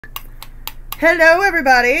Hello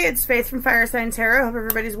everybody, it's Faith from Fire Sign Tarot. Hope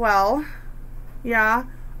everybody's well. Yeah,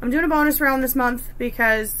 I'm doing a bonus round this month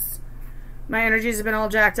because my energies have been all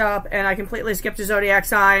jacked up and I completely skipped a zodiac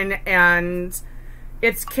sign and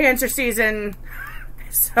it's Cancer season.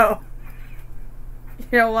 So,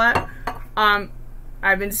 you know what?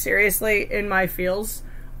 I've been seriously in my feels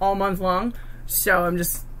all month long. So I'm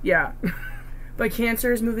just, yeah. But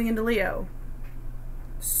Cancer is moving into Leo.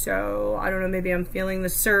 So, I don't know, maybe I'm feeling the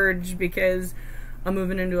surge because I'm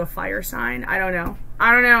moving into a fire sign. I don't know.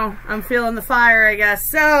 I'm feeling the fire, I guess.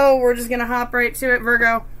 So, we're just going to hop right to it,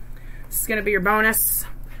 Virgo. This is going to be your bonus.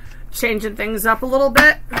 Changing things up a little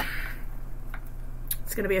bit.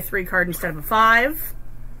 It's going to be a 3 card instead of a 5.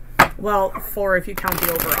 Well, 4 if you count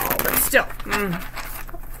the overall, but still.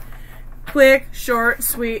 Quick, short,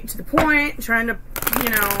 sweet, to the point. Trying to, you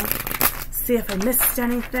know, see if I missed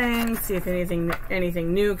anything, see if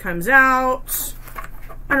anything new comes out.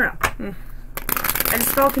 I don't know. I just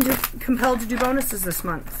felt compelled to do bonuses this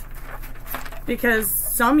month because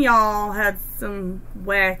some y'all had some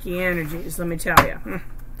wacky energies, let me tell you.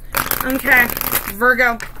 Okay,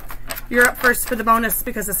 Virgo, you're up first for the bonus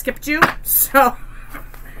because I skipped you. So,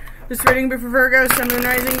 this reading for Virgo, Sun, Moon,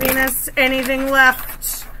 Rising, Venus. Anything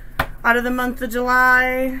left out of the month of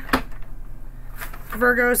July?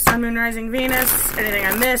 Virgo, Sun, Moon, Rising, Venus. Anything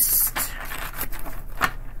I missed?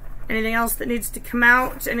 Anything else that needs to come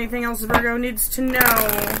out? Anything else Virgo needs to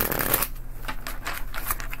know?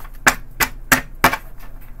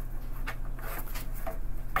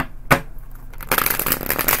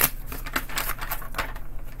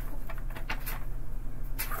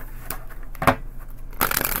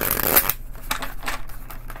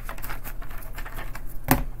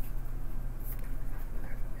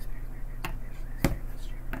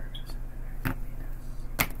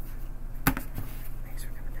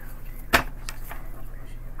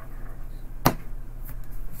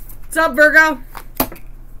 What's up, Virgo?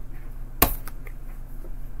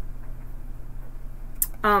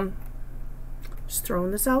 Just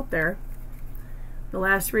throwing this out there. The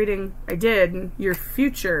last reading I did, your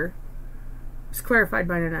future was clarified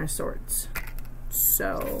by the Nine of Swords.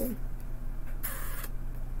 So,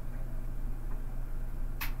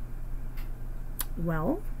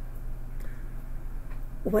 well,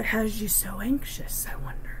 what has you so anxious, I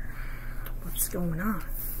wonder? What's going on?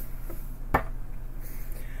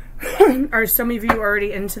 Are some of you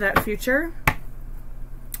already into that future?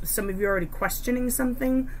 Some of you already questioning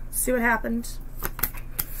something? See what happened?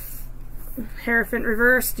 Hierophant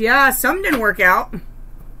reversed. Yeah, some didn't work out.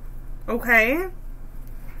 Okay.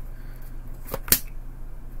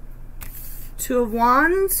 2 of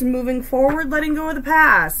Wands, moving forward, letting go of the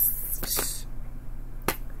past.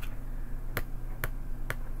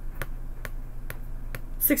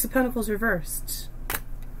 6 of Pentacles reversed.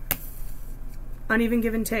 Uneven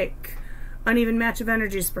give and take. Uneven match of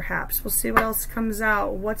energies, perhaps. We'll see what else comes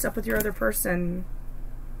out. What's up with your other person?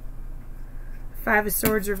 5 of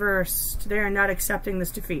Swords reversed. They are not accepting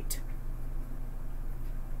this defeat.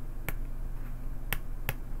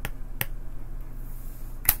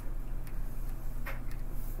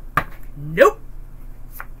 Nope.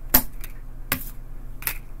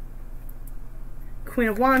 Queen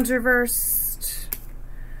of Wands reversed.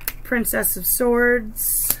 Princess of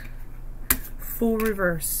Swords. Fool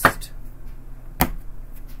reversed.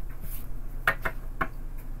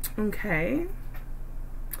 Okay.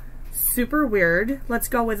 Super weird. Let's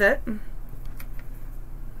go with it.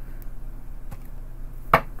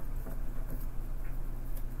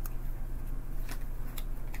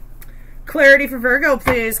 Clarity for Virgo,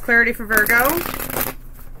 please. Clarity for Virgo.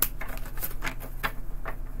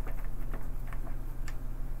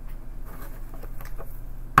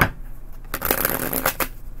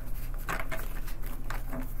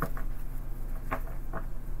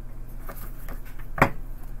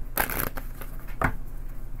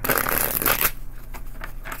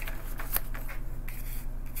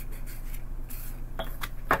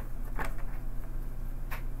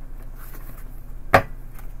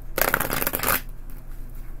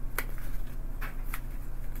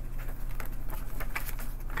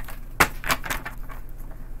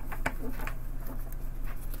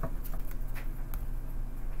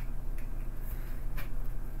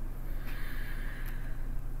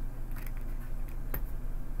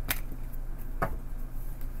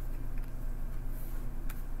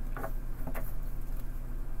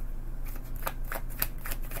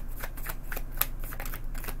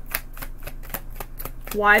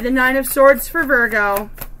 Why the Nine of Swords for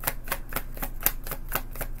Virgo?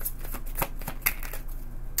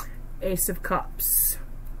 Ace of Cups.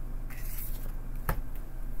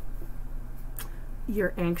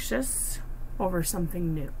 You're anxious over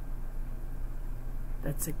something new.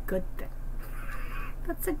 That's a good thing.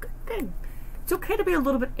 That's a good thing. It's okay to be a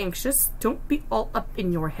little bit anxious. Don't be all up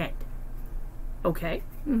in your head. Okay?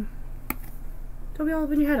 Don't be all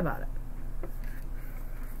up in your head about it.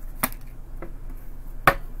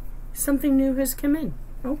 Something new has come in.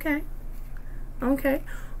 Okay. Okay.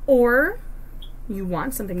 Or you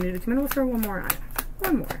want something new to come in. We'll throw one more on it.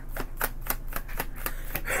 One more.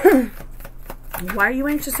 Why are you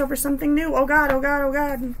anxious over something new? Oh God, oh God, oh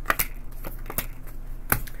God.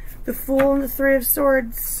 The Fool and the Three of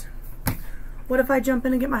Swords. What if I jump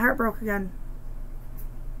in and get my heart broke again?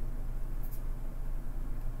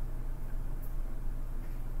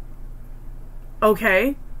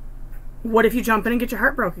 Okay. What if you jump in and get your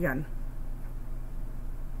heart broke again?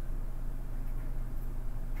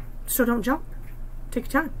 So don't jump.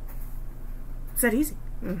 Take your time. It's that easy.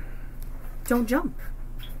 Don't jump.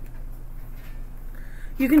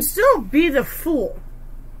 You can still be the fool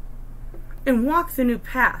and walk the new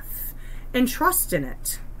path and trust in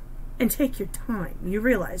it and take your time. You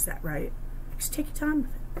realize that, right? Just take your time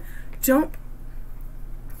with it.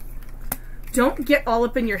 Don't get all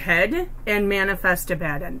up in your head and manifest a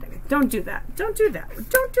bad ending. Don't do that. Don't do that.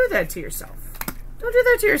 Don't do that to yourself. Don't do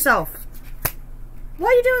that to yourself. Why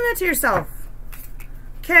are you doing that to yourself?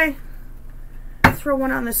 Okay. Throw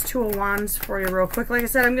one on this Two of Wands for you real quick. Like I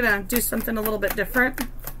said, I'm going to do something a little bit different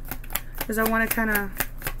because I want to kind of...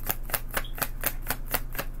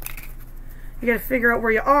 You got to figure out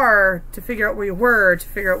where you are to figure out where you were to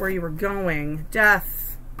figure out where you were going.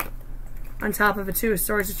 Death on top of a Two of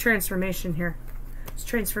Swords. It's transformation here. It's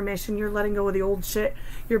transformation. You're letting go of the old shit.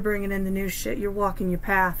 You're bringing in the new shit. You're walking your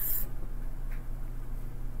path.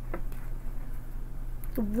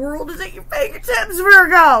 The world is at your fingertips,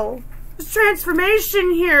 Virgo. There's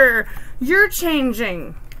transformation here. You're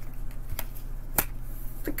changing.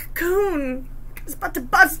 The cocoon is about to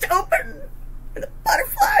bust open. And the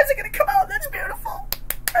butterflies are going to come out. That's beautiful.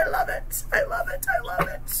 I love it. I love it. I love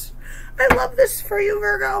it. I love this for you,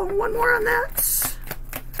 Virgo. One more on that.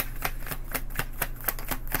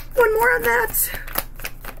 One more on that.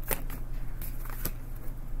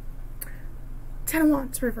 10 of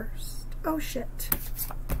Wands reversed. Oh, shit.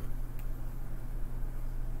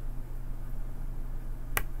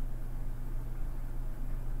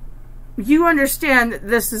 You understand that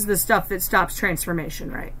this is the stuff that stops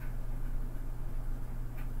transformation, right?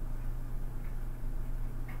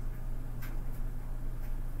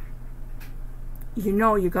 You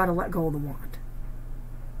know you got to let go of the wand.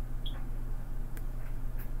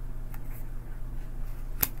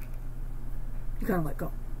 You got to let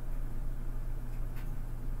go.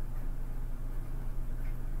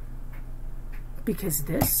 Because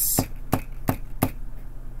this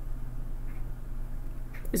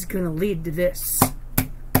is going to lead to this.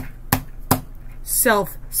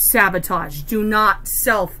 Self-sabotage. Do not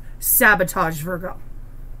self-sabotage, Virgo.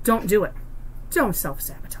 Don't do it. Don't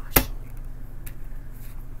self-sabotage.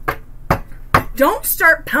 Don't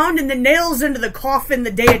start pounding the nails into the coffin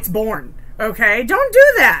the day it's born. Okay? Don't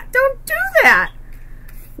do that. Don't do that.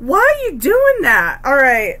 Why are you doing that?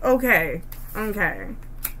 Alright. Okay. Okay.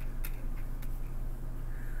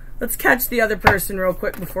 Let's catch the other person real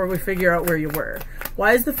quick before we figure out where you were.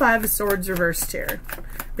 Why is the Five of Swords reversed here?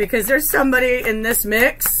 Because there's somebody in this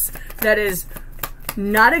mix that is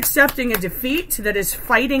not accepting a defeat, that is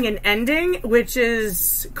fighting an ending, which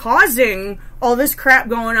is causing all this crap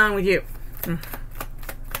going on with you.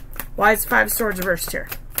 Why is the Five of Swords reversed here?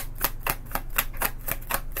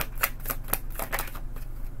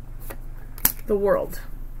 The World.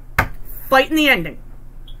 Fighting the ending.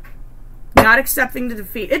 Not accepting the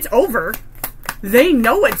defeat. It's over. They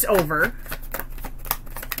know it's over.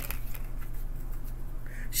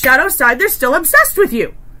 Shadow side, they're still obsessed with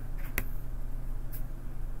you.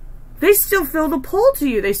 They still feel the pull to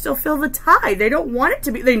you. They still feel the tie. They don't want it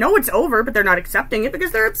to be. They know it's over, but they're not accepting it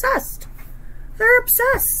because they're obsessed. They're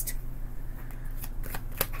obsessed.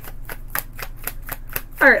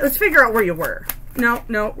 Alright, let's figure out where you were. No,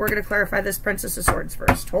 we're going to clarify this Princess of Swords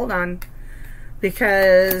first. Hold on.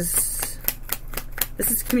 Because this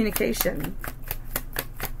is communication.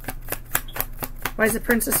 Why is the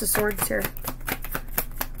Princess of Swords here?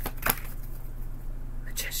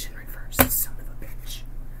 Magician reversed, son of a bitch.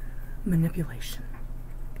 Manipulation.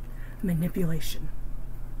 Manipulation.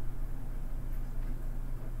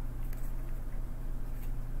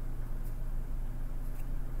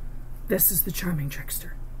 This is the charming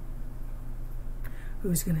trickster.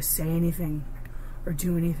 Who's going to say anything or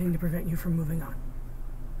do anything to prevent you from moving on.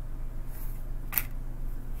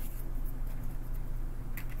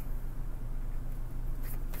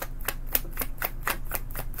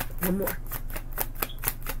 One more.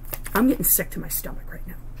 I'm getting sick to my stomach right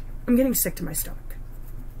now. I'm getting sick to my stomach.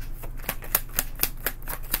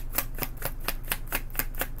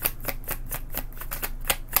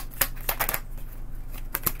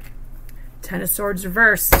 Ten of Swords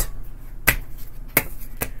reversed.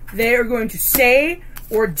 They are going to say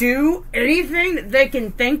or do anything that they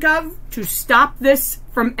can think of to stop this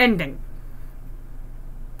from ending.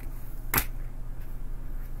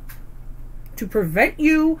 To prevent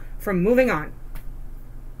you from moving on.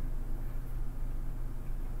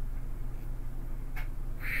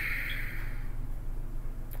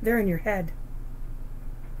 They're in your head.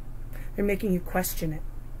 They're making you question it.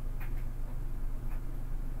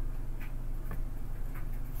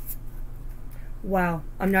 Wow,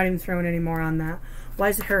 I'm not even throwing any more on that. Why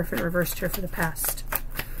is the Hierophant reversed here for the past?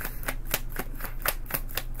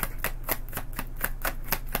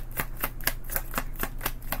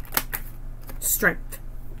 Strength.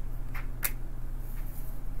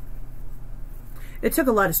 It took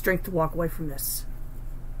a lot of strength to walk away from this.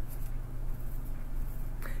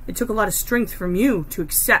 It took a lot of strength from you to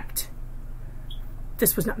accept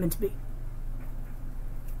this was not meant to be.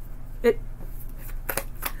 It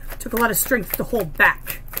took a lot of strength to hold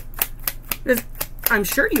back. Because I'm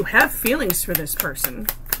sure you have feelings for this person.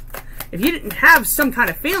 If you didn't have some kind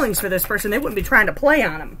of feelings for this person, they wouldn't be trying to play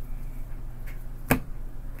on him.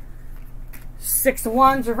 Six of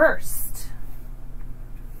Wands reversed.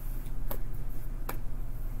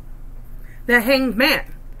 The Hanged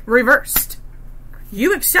Man reversed.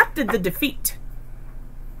 You accepted the defeat.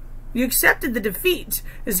 You accepted the defeat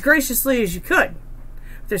as graciously as you could.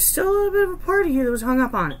 But there's still a little bit of a part of you that was hung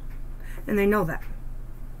up on it. And they know that.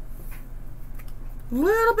 A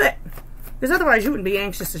little bit. Because otherwise you wouldn't be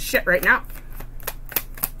anxious as shit right now.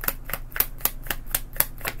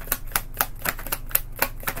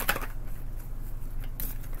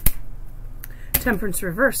 Temperance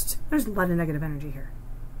reversed. There's a lot of negative energy here.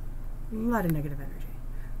 A lot of negative energy.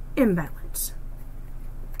 Imbalance.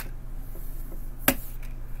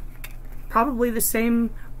 Probably the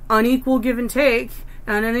same unequal give and take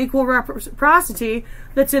and unequal reciprocity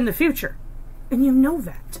that's in the future. And you know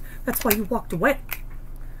that. That's why you walked away.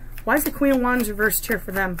 Why is the Queen of Wands reversed here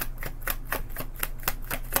for them?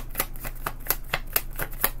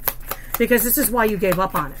 Because this is why you gave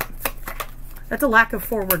up on it. That's a lack of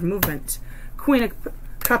forward movement. Queen of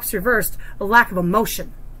Cups reversed, a lack of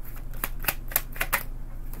emotion.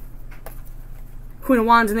 Queen of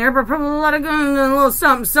Wands in there, but probably a lot of a little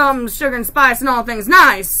something, something, sugar and spice and all things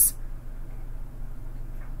nice.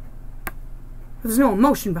 But there's no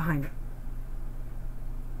emotion behind it.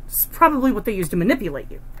 It's probably what they use to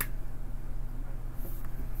manipulate you.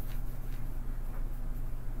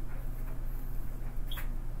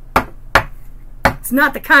 It's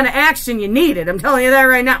not the kind of action you needed, I'm telling you that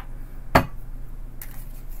right now.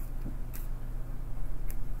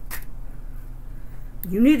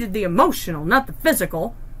 You needed the emotional, not the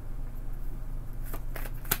physical.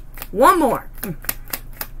 One more.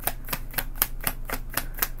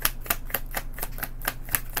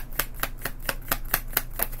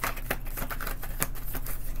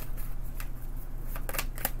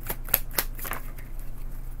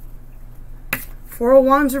 Four of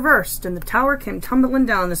Wands reversed, and the Tower came tumbling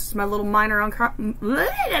down. This is my little minor arcana.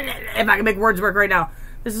 If I can make words work right now.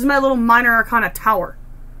 This is my little minor arcana Tower.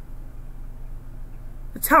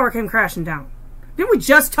 The Tower came crashing down. Didn't we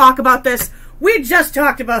just talk about this? We just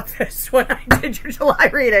talked about this when I did your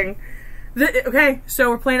July reading. Okay, so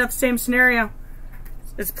we're playing out the same scenario.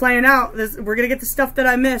 It's playing out. We're going to get the stuff that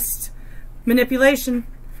I missed. Manipulation.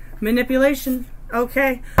 Manipulation.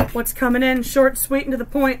 Okay, what's coming in? Short, sweet, and to the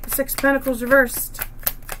point. Six of Pentacles reversed.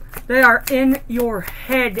 They are in your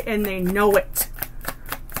head and they know it.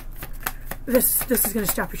 This is going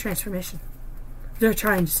to stop your transformation. They're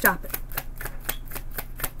trying to stop it.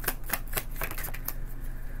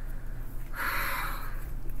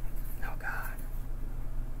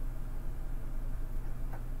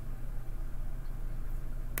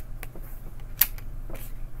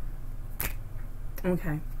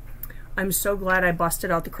 Okay. I'm so glad I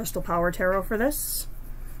busted out the Crystal Power Tarot for this.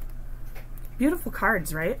 Beautiful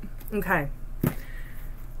cards, right? Okay.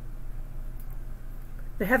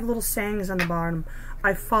 They have little sayings on the bottom.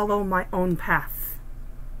 I follow my own path.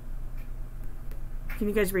 Can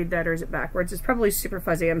you guys read that, or is it backwards? It's probably super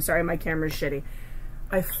fuzzy. I'm sorry, my camera's shitty.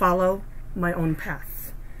 I follow my own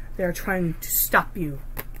path. They are trying to stop you.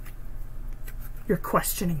 You're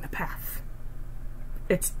questioning the path.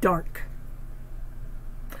 It's dark.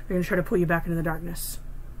 They're going to try to pull you back into the darkness.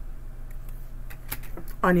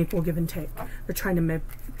 Unequal give and take. They're trying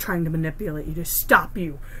to manipulate you to stop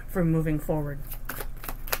you from moving forward.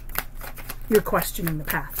 You're questioning the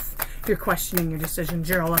path. You're questioning your decisions.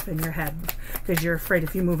 You're all up in your head because you're afraid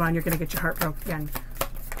if you move on, you're going to get your heart broke again.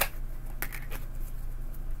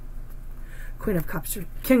 Queen of Cups,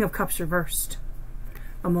 King of Cups reversed.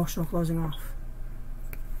 Emotional closing off.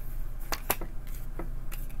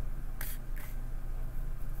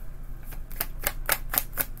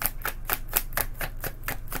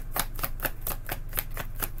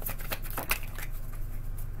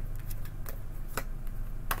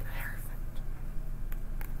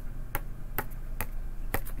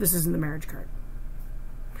 This isn't the marriage card.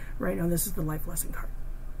 Right now, this is the life lesson card.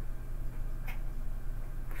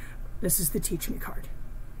 This is the teach me card.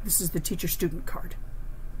 This is the teacher-student card.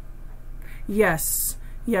 Yes,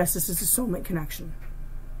 yes, this is a soulmate connection.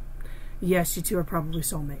 Yes, you two are probably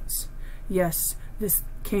soulmates. Yes, this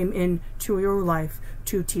came into your life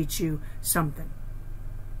to teach you something.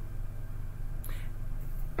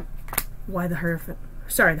 Why the Hierophant?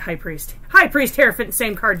 Sorry, the High Priest. High Priest, Hierophant,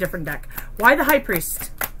 same card, different deck. Why the High Priest?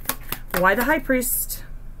 Why the High Priest?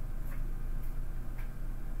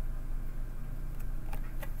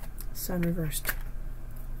 Sun reversed.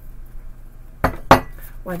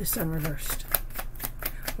 Why the Sun reversed?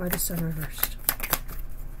 Why the Sun reversed?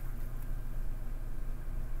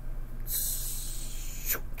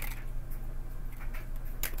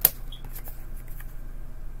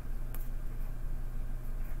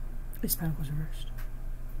 Ace of Pentacles reversed.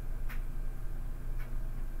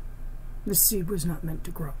 The seed was not meant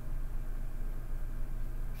to grow.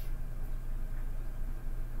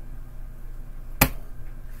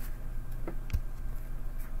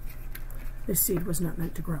 This seed was not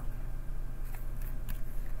meant to grow.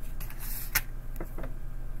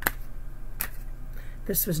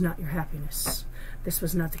 This was not your happiness. This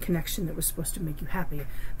was not the connection that was supposed to make you happy.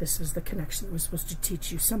 This was the connection that was supposed to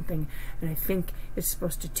teach you something. And I think it's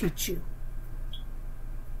supposed to teach you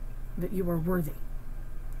that you are worthy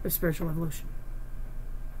of spiritual evolution.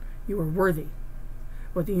 You are worthy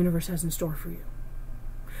of what the universe has in store for you.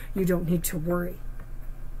 You don't need to worry.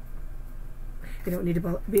 You don't need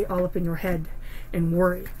to be all up in your head and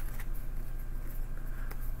worry.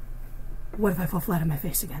 What if I fall flat on my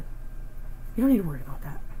face again? You don't need to worry about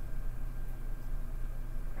that.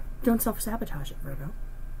 Don't self-sabotage it, Virgo.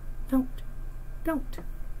 Don't. Don't.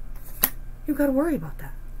 You've got to worry about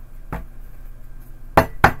that.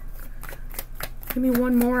 Give me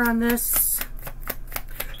one more on this.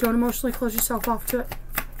 Don't emotionally close yourself off to it.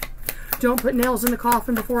 Don't put nails in the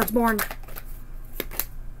coffin before it's born.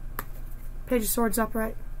 Page of Swords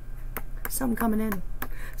upright. Something coming in.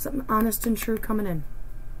 Something honest and true coming in.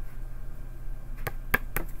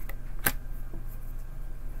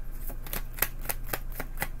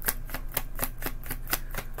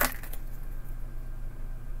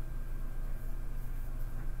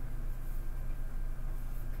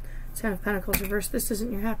 Ten of Pentacles reversed. This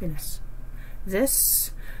isn't your happiness.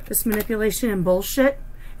 This manipulation and bullshit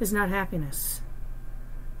is not happiness.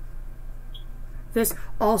 This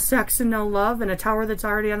all sex and no love and a tower that's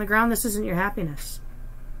already on the ground, this isn't your happiness.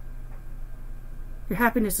 Your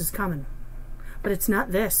happiness is coming. But it's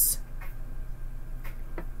not this.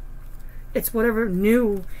 It's whatever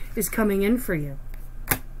new is coming in for you.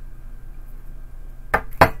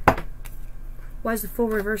 Why is the Fool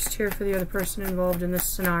reversed here for the other person involved in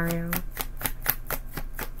this scenario?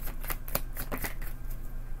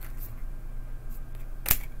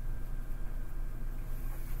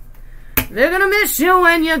 They're gonna miss you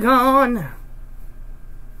when you're gone.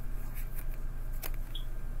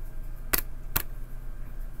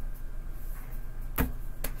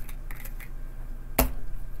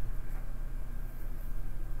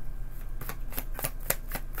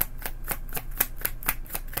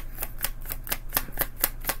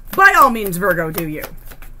 By all means, Virgo, do you.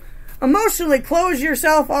 Emotionally close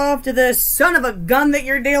yourself off to this son of a gun that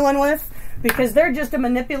you're dealing with because they're just a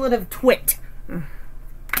manipulative twit.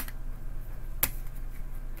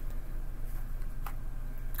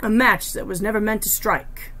 A match that was never meant to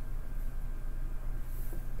strike.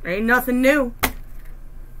 Ain't nothing new.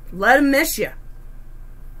 Let them miss you.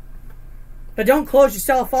 But don't close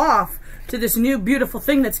yourself off to this new beautiful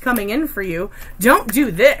thing that's coming in for you. Don't do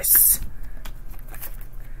this.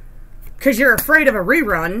 Because you're afraid of a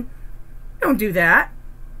rerun. Don't do that.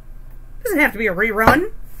 It doesn't have to be a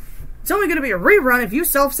rerun. It's only going to be a rerun if you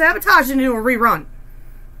self-sabotage into a rerun.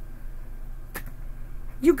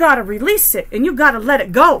 You gotta release it and you gotta let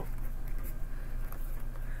it go.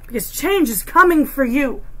 Because change is coming for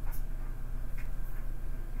you.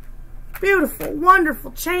 Beautiful,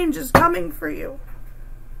 wonderful change is coming for you.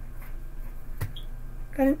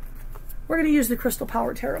 We're gonna use the Crystal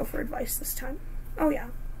Power Tarot for advice this time. Oh yeah.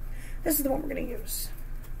 This is the one we're gonna use.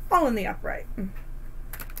 All in the upright.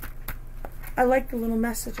 I like the little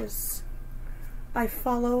messages. I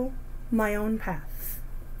follow my own path.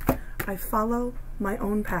 I follow my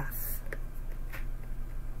own path.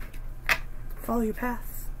 Follow your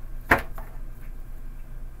path.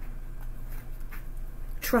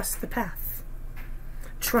 Trust the path.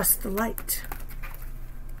 Trust the light.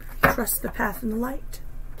 Trust the path and the light.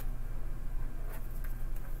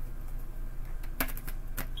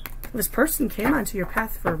 This person came onto your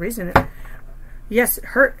path for a reason. Yes, it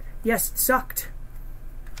hurt. Yes, it sucked.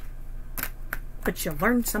 But you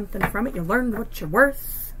learned something from it. You learned what you're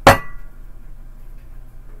worth.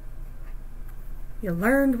 You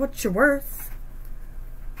learned what you're worth.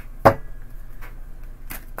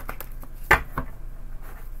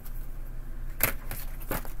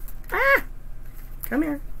 Ah! Come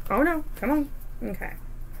here. Oh no, come on. Okay.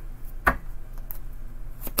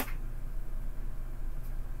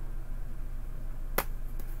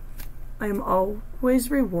 I am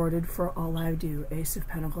always rewarded for all I do. Ace of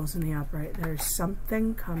Pentacles in the upright. There's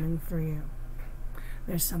something coming for you.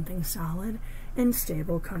 There's something solid and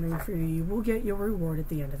stable coming for you. You will get your reward at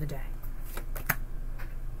the end of the day.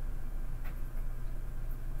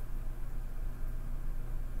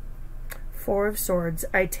 Four of Swords.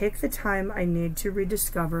 I take the time I need to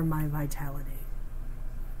rediscover my vitality.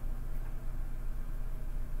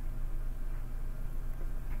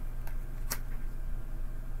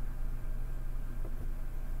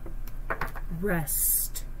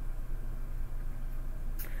 Rest.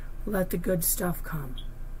 Let the good stuff come.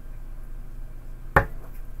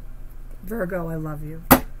 Virgo, I love you.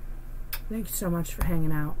 Thank you so much for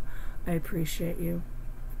hanging out. I appreciate you.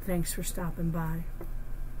 Thanks for stopping by.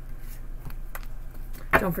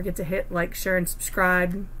 Don't forget to hit like, share, and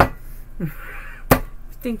subscribe.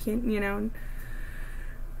 Thinking, you know,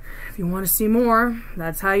 if you want to see more,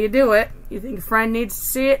 that's how you do it. You think a friend needs to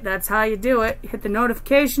see it, that's how you do it. Hit the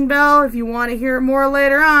notification bell if you want to hear more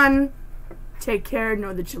later on. Take care.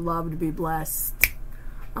 Know that you're loved. Be blessed.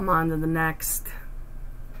 I'm on to the next.